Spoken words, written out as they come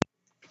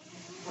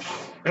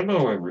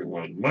Hello,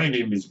 everyone. My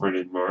name is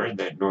Brennan Marr, and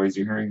that noise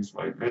you're hearing is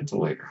my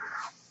ventilator.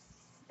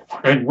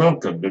 And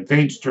welcome to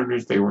Page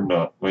Turners They Were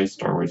Not, my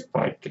Star Wars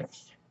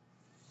podcast.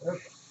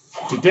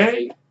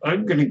 Today,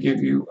 I'm going to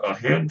give you a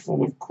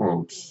handful of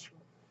quotes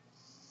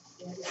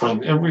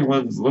from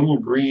everyone's little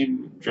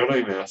green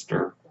Jedi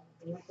Master,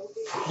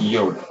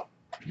 Yoda,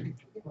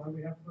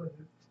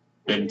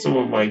 and some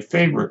of my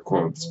favorite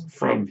quotes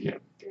from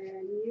him,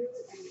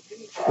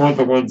 or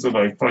the ones that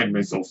I find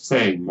myself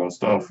saying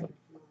most often,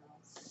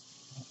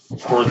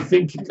 or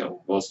thinking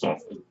of most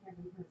often.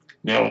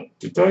 Now,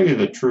 to tell you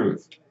the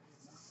truth,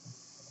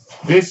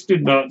 this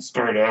did not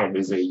start out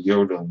as a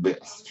Yoda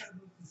list.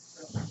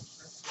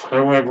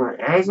 However,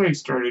 as I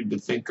started to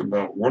think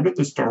about what are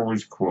the Star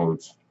Wars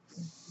quotes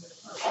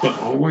that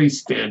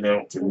always stand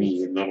out to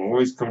me and that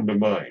always come to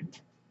mind,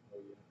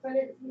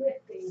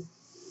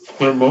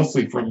 they're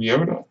mostly from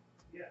Yoda.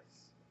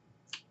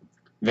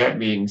 That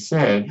being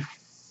said,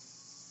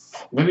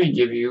 let me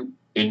give you,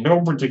 in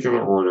no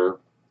particular order,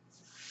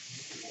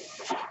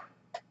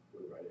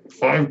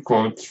 5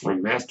 quotes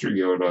from Master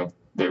Yoda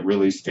that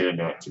really stand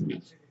out to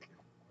me.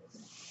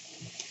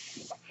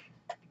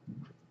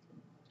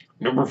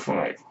 Number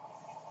 5.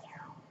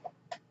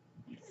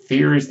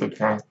 Fear is the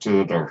path to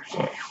the dark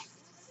side.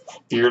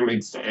 Fear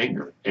leads to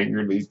anger.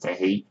 Anger leads to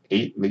hate.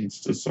 Hate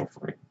leads to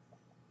suffering.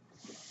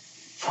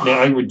 Now,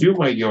 I would do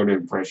my Yoda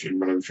impression,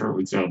 but I'm sure it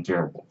would sound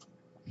terrible.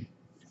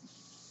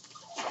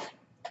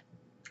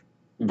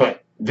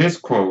 But this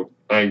quote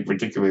I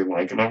particularly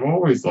like, and I've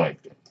always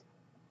liked it.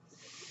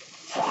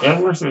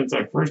 Ever since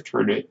I first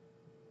heard it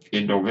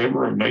in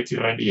November of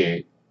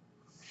 1998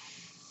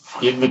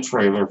 in the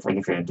trailer for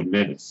The Phantom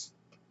Menace.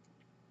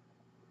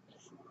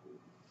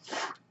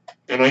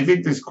 And I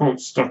think this quote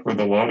stuck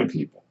with a lot of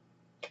people.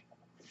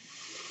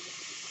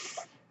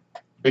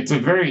 It's a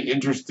very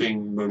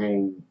interesting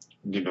little,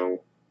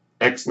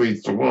 X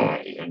leads to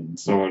Y, and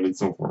so on and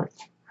so forth.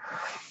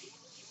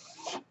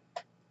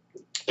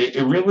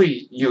 It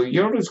really,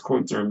 Yoda's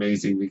quotes are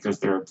amazing because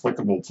they're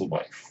applicable to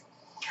life.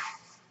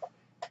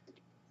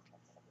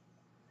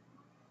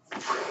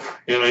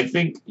 And I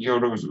think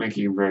Yoda was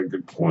making a very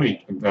good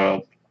point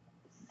about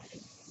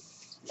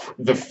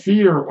the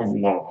fear of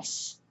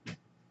loss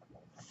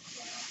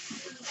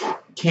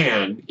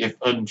can, if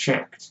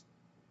unchecked,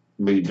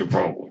 lead to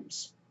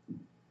problems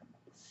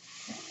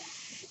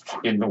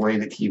in the way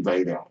that he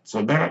laid out.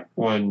 So that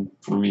one,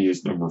 for me,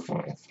 is number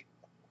 5.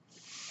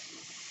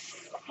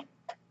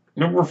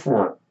 Number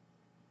 4.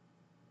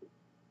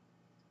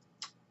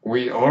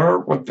 We are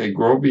what they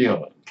grow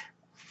beyond.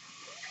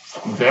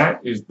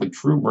 That is the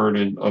true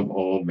burden of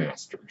all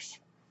masters.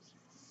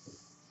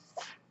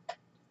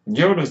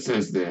 Yoda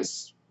says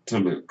this to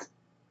Luke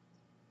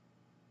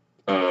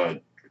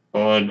on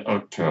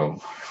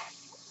Ahch-To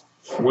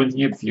when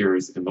he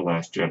appears in The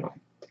Last Jedi.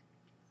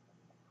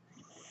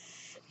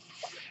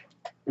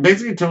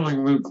 Basically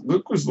telling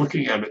Luke was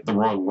looking at it the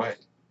wrong way.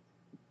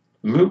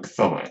 Luke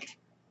thought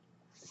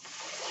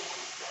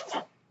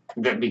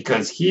that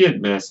because he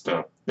had messed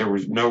up, there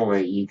was no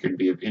way he could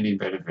be of any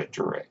benefit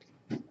to Rey.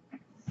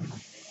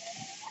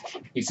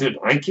 He said,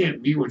 I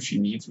can't be what she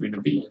needs me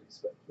to be.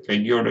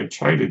 And Yoda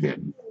chided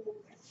him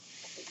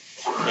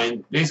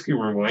and basically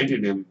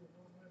reminded him,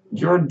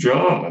 your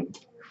job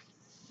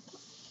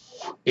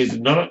is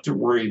not to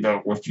worry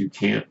about what you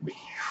can't be.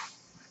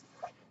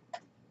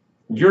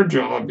 Your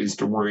job is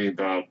to worry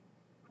about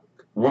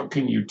what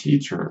can you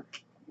teach her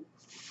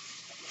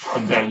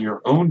about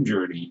your own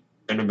journey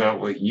and about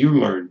what you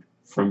learned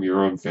from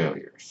your own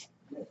failures.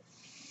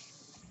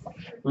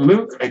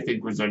 Luke, I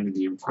think, was under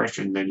the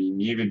impression that he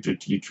needed to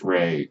teach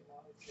Rey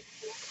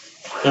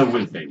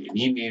everything, and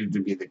he needed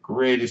to be the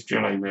greatest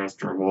Jedi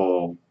Master of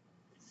all,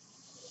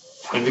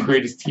 and the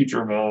greatest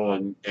teacher of all,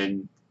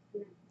 and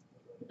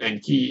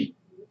he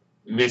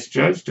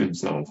misjudged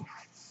himself,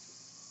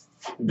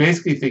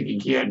 basically thinking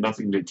he had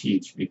nothing to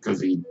teach because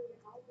he'd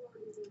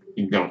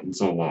gotten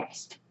so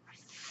lost.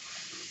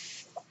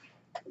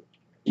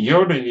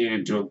 Yoda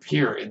needed to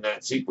appear in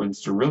that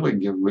sequence to really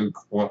give Luke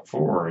what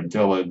for and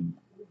tell him,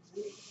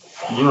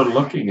 you're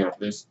looking at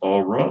this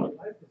all wrong.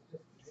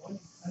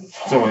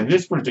 So in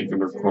this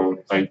particular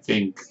quote, I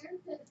think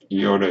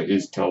Yoda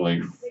is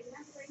telling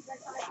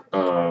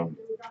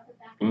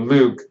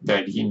Luke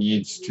that he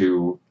needs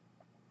to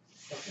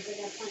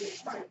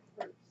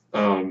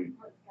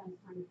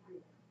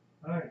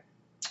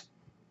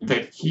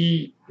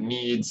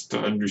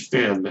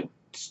understand that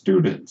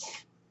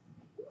students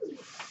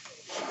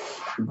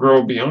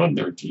grow beyond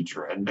their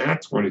teacher, and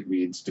that's what it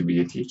means to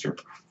be a teacher,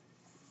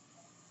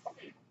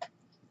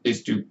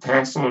 is to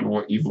pass on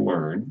what you've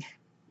learned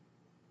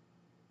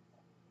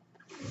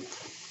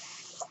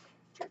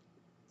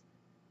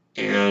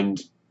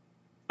and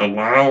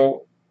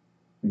allow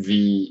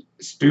the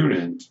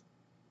student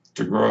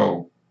to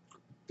grow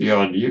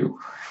beyond you.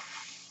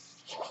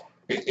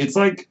 It's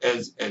like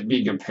as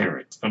being a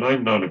parent, and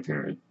I'm not a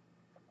parent,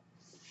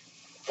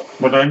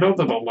 but I know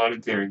that a lot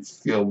of parents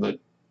feel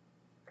that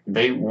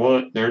they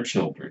want their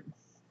children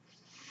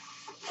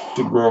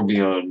to grow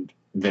beyond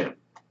them.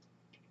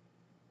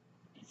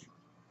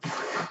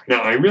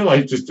 Now, I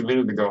realized just a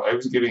minute ago I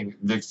was getting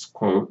this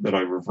quote that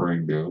I'm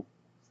referring to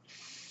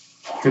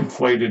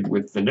conflated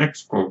with the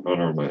next quote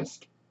on our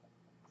list.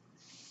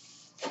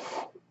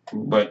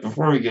 But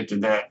before we get to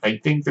that, I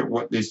think that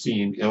what this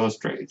scene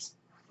illustrates,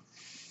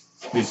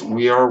 this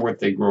 "we are what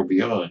they grow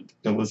beyond,"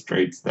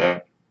 illustrates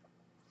that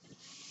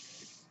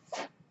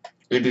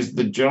it is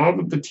the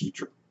job of the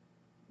teacher,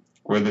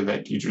 whether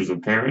that teacher is a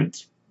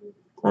parent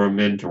or a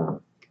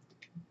mentor,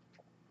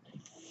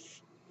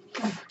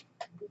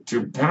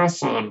 to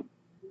pass on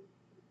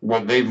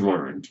what they've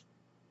learned,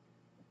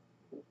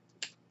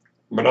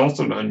 but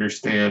also to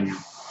understand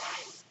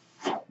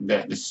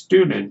that the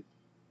student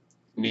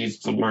needs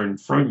to learn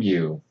from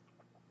you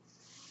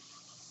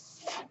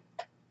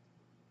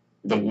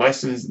the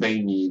lessons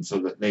they need so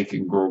that they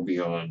can grow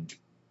beyond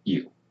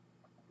you.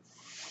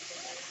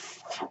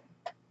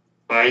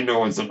 I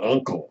know as an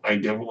uncle, I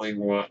definitely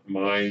want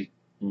my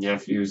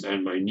nephews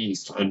and my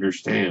niece to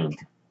understand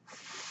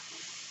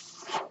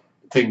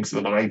things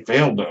that I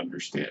failed to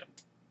understand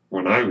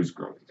when I was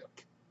growing up.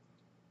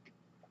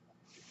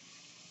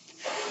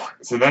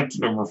 So that's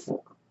number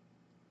 4.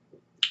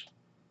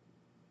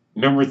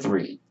 Number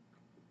 3,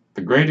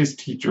 the greatest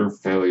teacher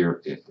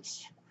failure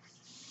is,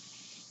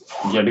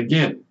 yet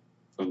again,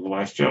 The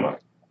Last Jedi.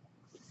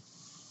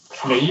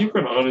 Now, you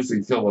can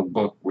honestly fill a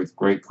book with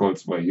great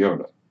quotes by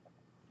Yoda.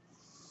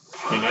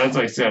 And as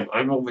I said,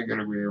 I'm only going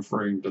to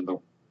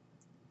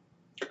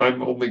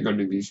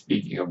be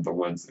speaking of the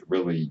ones that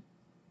really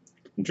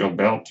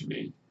jump out to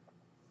me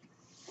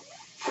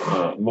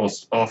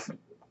most often.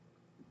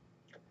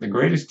 The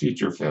greatest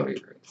teacher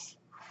failure is.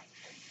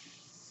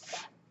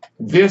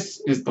 This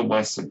is the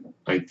lesson,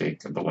 I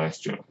think, of The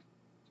Last Jedi.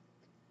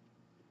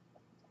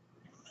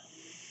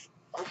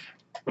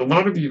 A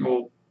lot of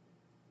people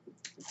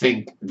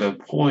think the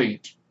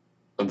point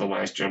of The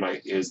Last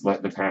Jedi is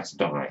let the past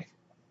die.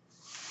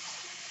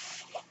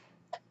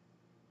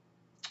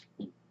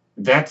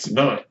 That's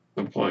not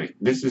the point.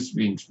 This is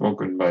being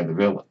spoken by the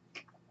villain.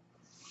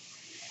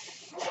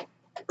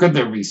 Could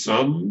there be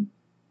some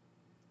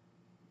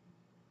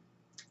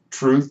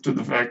truth to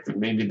the fact that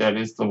maybe that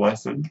is the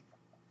lesson?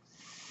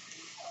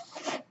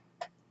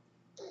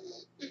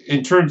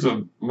 In terms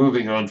of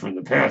moving on from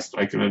the past,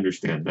 I can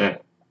understand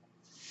that.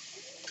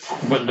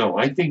 But no,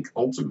 I think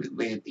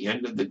ultimately at the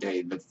end of the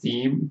day, the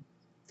theme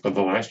of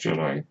The Last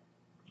Jedi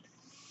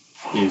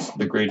is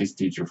the greatest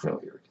teacher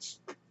failure is.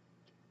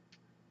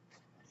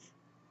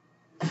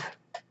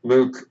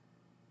 Luke,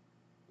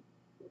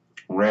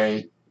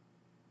 Rey,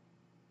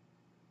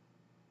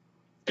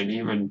 and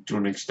even to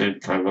an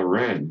extent Kylo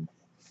Ren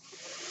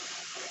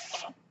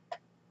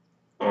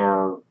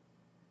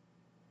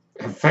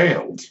have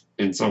failed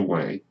in some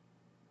way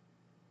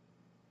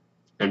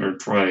and are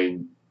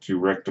trying to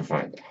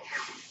rectify that.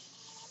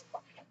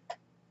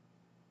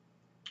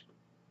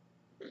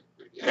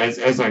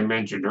 As I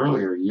mentioned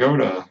earlier,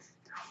 Yoda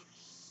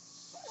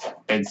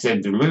had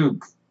said to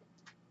Luke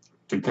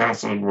to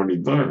pass on what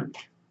he'd learned,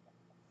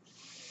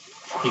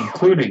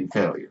 including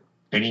failure,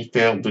 and he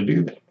failed to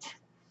do that.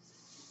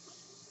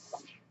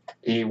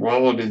 He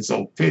wallowed in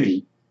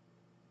self-pity,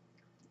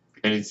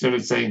 and instead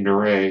of saying to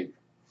Rey,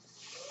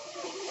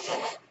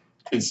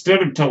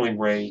 instead of telling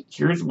Rey,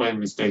 here's my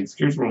mistakes,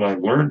 here's what I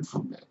learned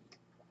from them,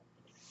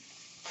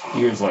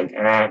 he was like,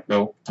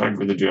 no, time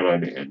for the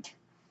Jedi to end.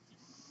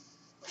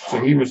 So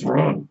he was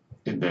wrong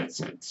in that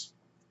sense.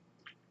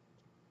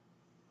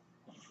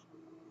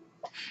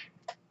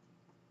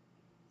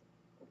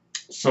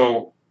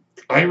 So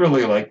I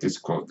really like this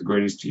quote, the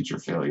greatest teacher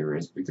failure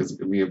is, because it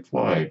can be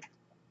applied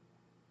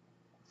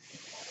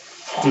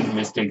to the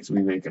mistakes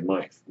we make in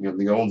life. You know,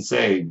 the old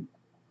saying,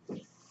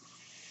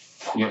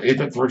 if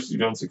at first you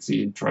don't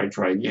succeed, try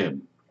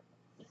again.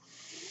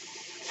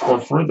 Or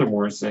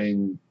furthermore,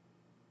 saying,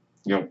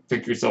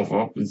 pick yourself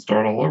up and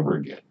start all over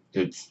again.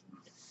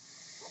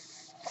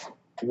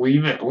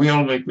 We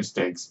all make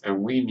mistakes,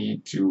 and we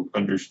need to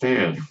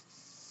understand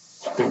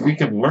that we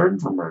can learn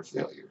from our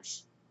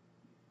failures,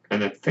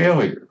 and that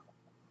failure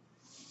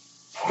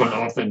can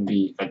often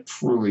be a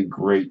truly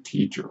great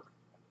teacher,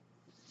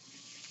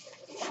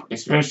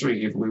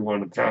 especially if we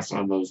want to pass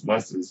on those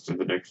lessons to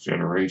the next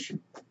generation,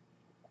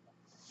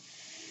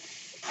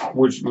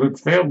 which Luke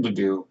failed to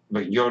do,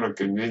 but Yoda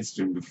convinced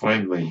him to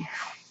finally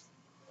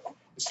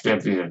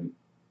step in,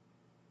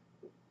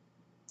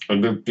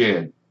 and Luke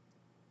did,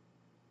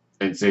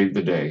 and saved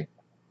the day,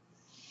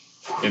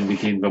 and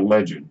became the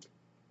legend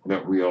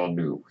that we all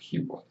knew he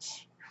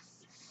was.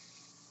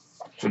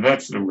 So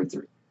that's number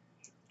 3.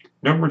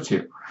 Number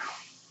 2.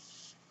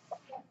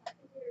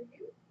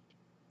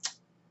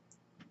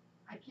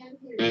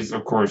 Is,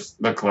 of course,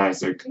 the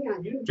classic,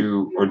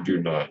 do or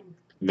do not,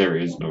 there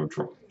is no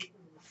Troy.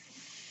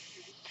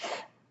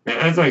 Now,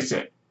 as I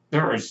said,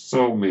 there are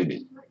so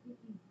many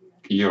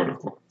Yoda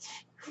quotes.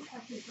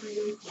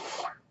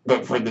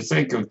 But for the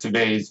sake of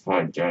today's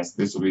podcast,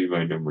 this will be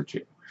my number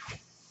 2.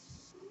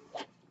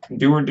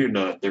 Do or do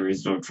not, there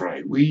is no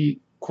try. We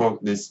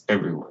quote this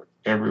everywhere.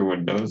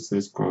 Everyone knows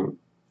this quote.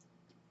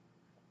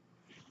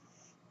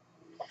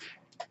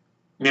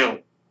 Now,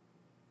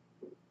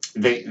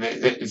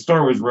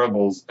 Star Wars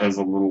Rebels has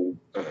a little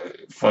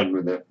fun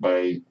with it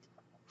by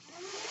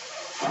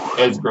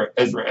Ezra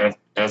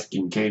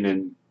asking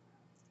Kanan,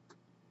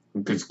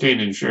 because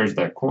Kanan shares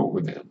that quote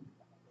with him.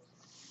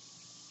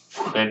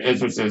 And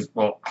Ezra says,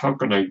 well, how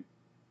can I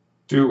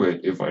do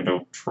it if I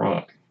don't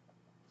try?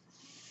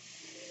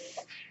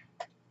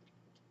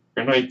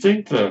 And I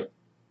think what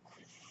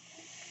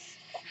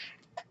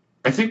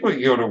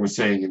Yoda was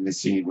saying in the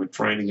scene with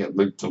trying to get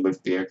Luke to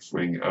lift the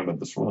X-Wing out of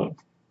the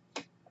swamp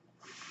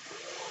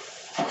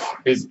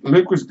is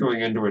Luke was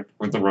going into it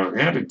with the wrong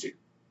attitude.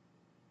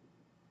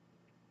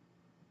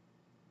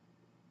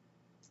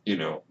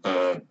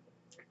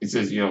 He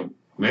says,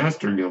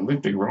 Master,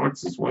 lifting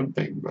rocks is one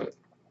thing, but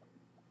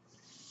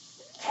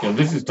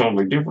this is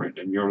totally different.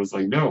 And Yoda's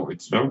like, no,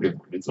 it's no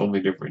different. It's only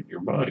different in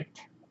your mind.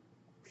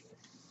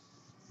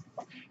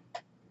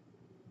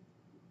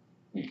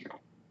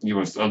 You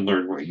must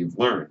unlearn what you've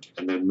learned.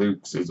 And then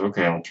Luke says,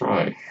 okay, I'll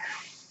try.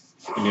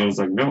 And Yoda's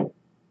like, no,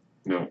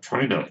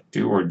 try not.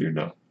 Do or do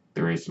not.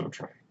 There is no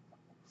try.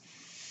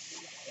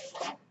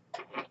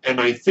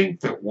 And I think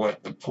that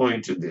what the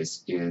point of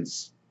this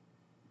is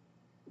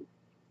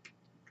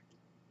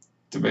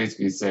to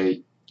basically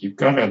say, you've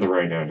got to have the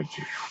right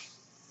attitude.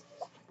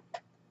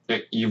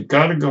 You've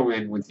got to go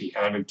in with the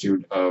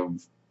attitude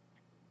of,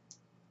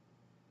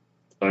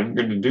 I'm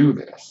going to do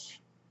this.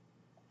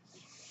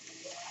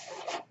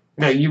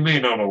 Now, you may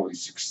not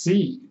always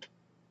succeed,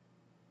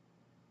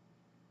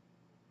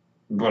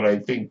 but I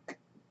think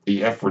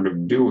the effort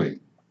of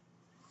doing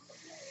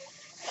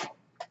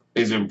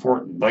is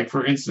important. Like,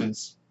 for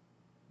instance,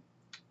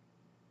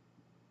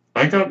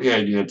 I got the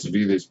idea to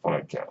do this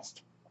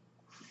podcast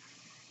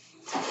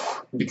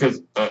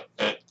because a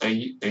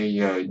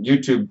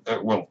YouTube,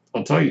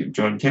 I'll tell you,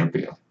 John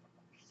Campea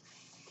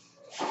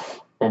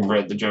over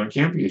at the John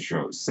Campea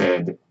Show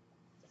said,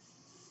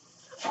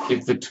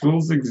 if the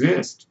tools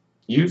exist,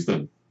 use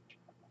them.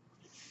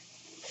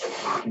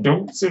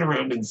 Don't sit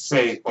around and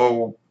say,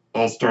 oh,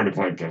 I'll start a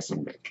podcast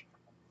someday.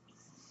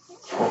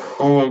 Or,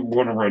 oh, I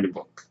want to write a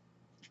book.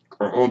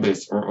 Or, oh,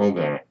 this, or, oh,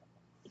 that.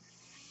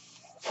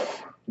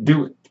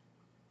 Do it.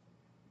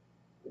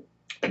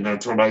 And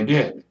that's what I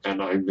did.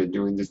 And I've been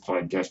doing this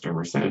podcast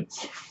ever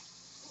since.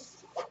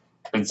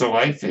 And so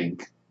I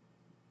think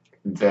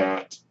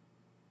that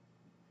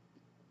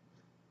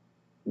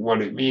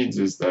what it means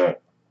is that,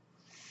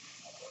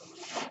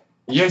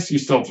 yes, you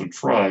still have to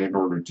try in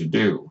order to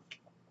do.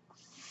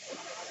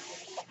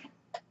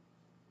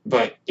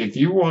 But if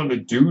you want to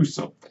do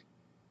something,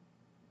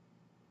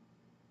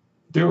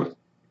 do it.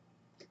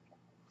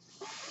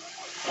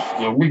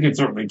 We can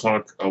certainly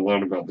talk a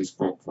lot about this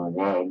quote for a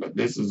while, but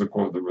this is a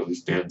quote that really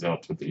stands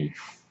out to me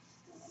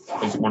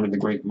as one of the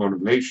great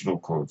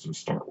motivational quotes of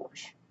Star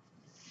Wars.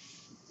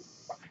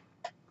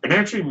 And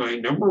actually, my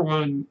number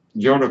one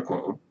Yoda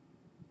quote,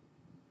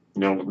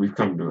 now that we've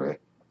come to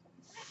it,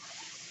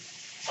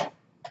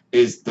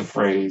 is the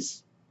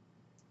phrase,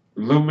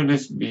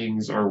 luminous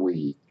beings are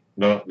we,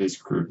 not this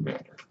crude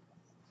matter.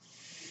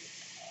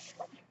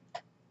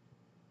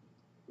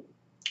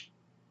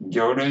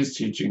 Yoda is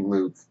teaching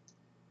Luke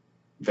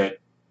that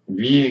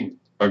being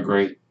a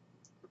great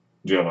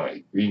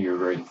Jedi, being a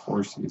great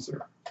Force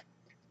user,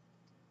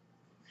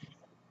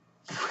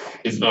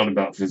 is not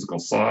about physical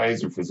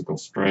size or physical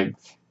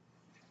strength.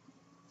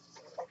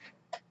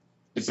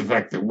 It's the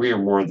fact that we are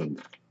more than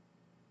that.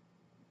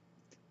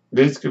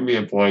 This can be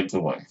applied to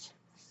life.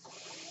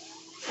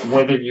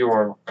 Whether you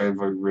are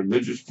of a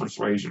religious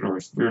persuasion or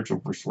a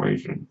spiritual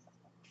persuasion,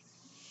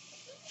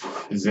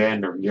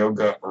 Zen or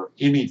yoga or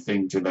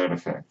anything to that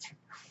effect.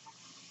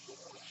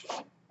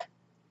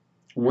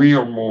 We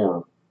are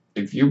more.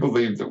 If you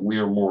believe that we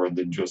are more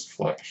than just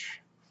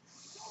flesh,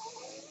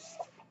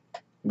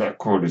 that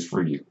quote is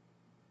for you.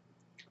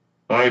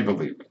 I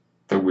believe it,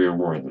 that we are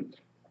more than that.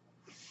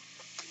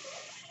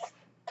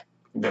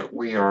 That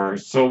we are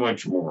so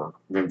much more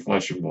than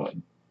flesh and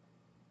blood.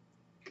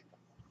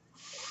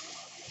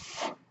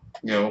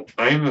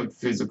 I am a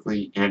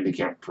physically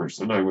handicapped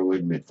person, I will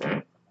admit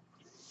that.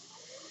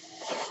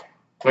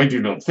 I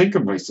do not think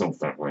of myself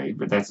that way,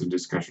 but that's a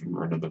discussion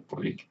for another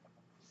point.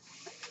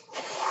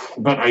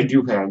 But I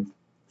do have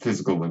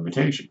physical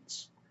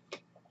limitations.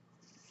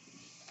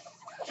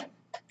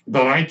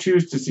 But I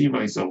choose to see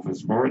myself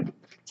as more than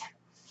that.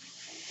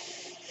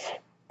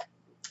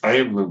 I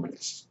am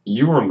luminous.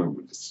 You are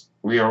luminous.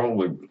 We are all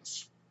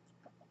luminous.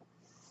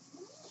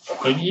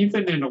 And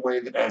even in a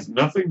way that has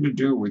nothing to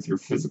do with your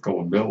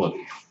physical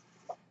ability,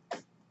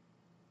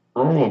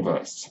 all of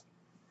us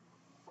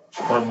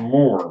are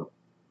more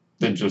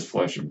than just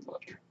flesh and blood.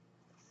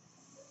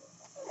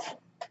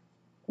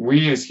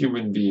 We as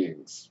human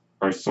beings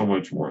are so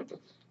much more than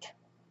that.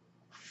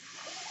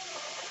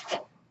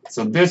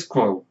 So this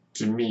quote,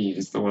 to me,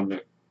 is the one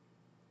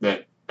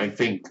that I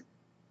think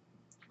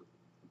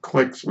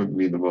clicks with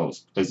me the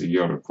most as a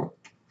Yoda quote.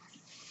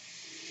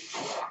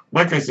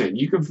 Like I said,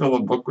 you can fill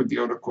a book with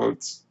Yoda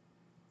quotes.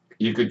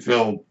 You could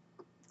fill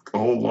a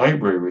whole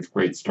library with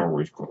great Star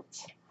Wars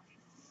quotes.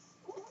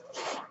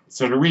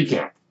 So to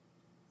recap,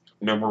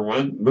 Number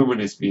 1,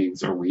 luminous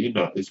beings are we,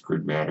 not this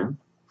crude matter.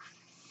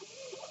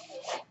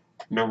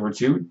 Number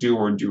 2, do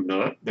or do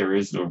not, there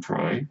is no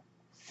try.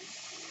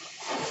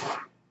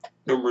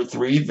 Number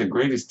 3, the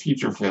greatest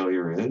teacher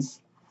failure is.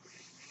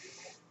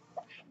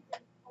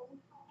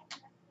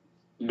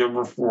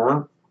 Number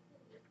 4,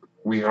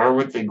 we are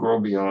what they grow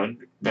beyond.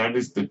 That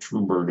is the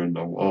true burden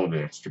of all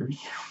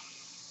masters.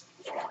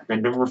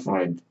 And number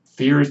 5,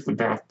 fear is the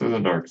path to the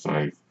dark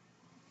side.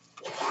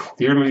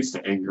 Fear leads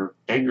to anger.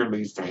 Anger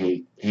leads to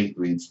hate. Hate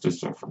leads to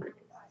suffering.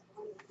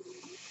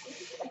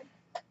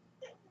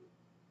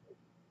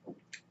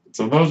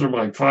 So those are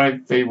my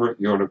 5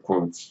 favorite Yoda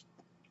quotes.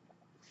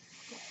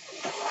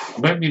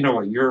 Let me know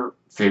what your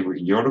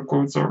favorite Yoda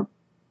quotes are,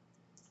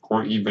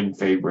 or even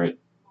favorite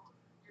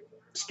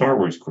Star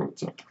Wars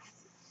quotes are.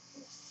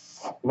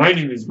 My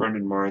name is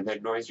Brendan Marr.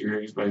 That noise you're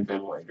hearing is my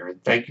ventilator,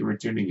 and thank you for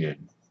tuning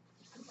in.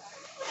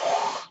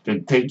 The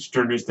page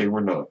turners they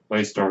were not,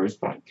 my Star Wars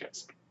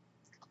podcast.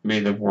 May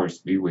the Force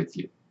be with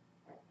you.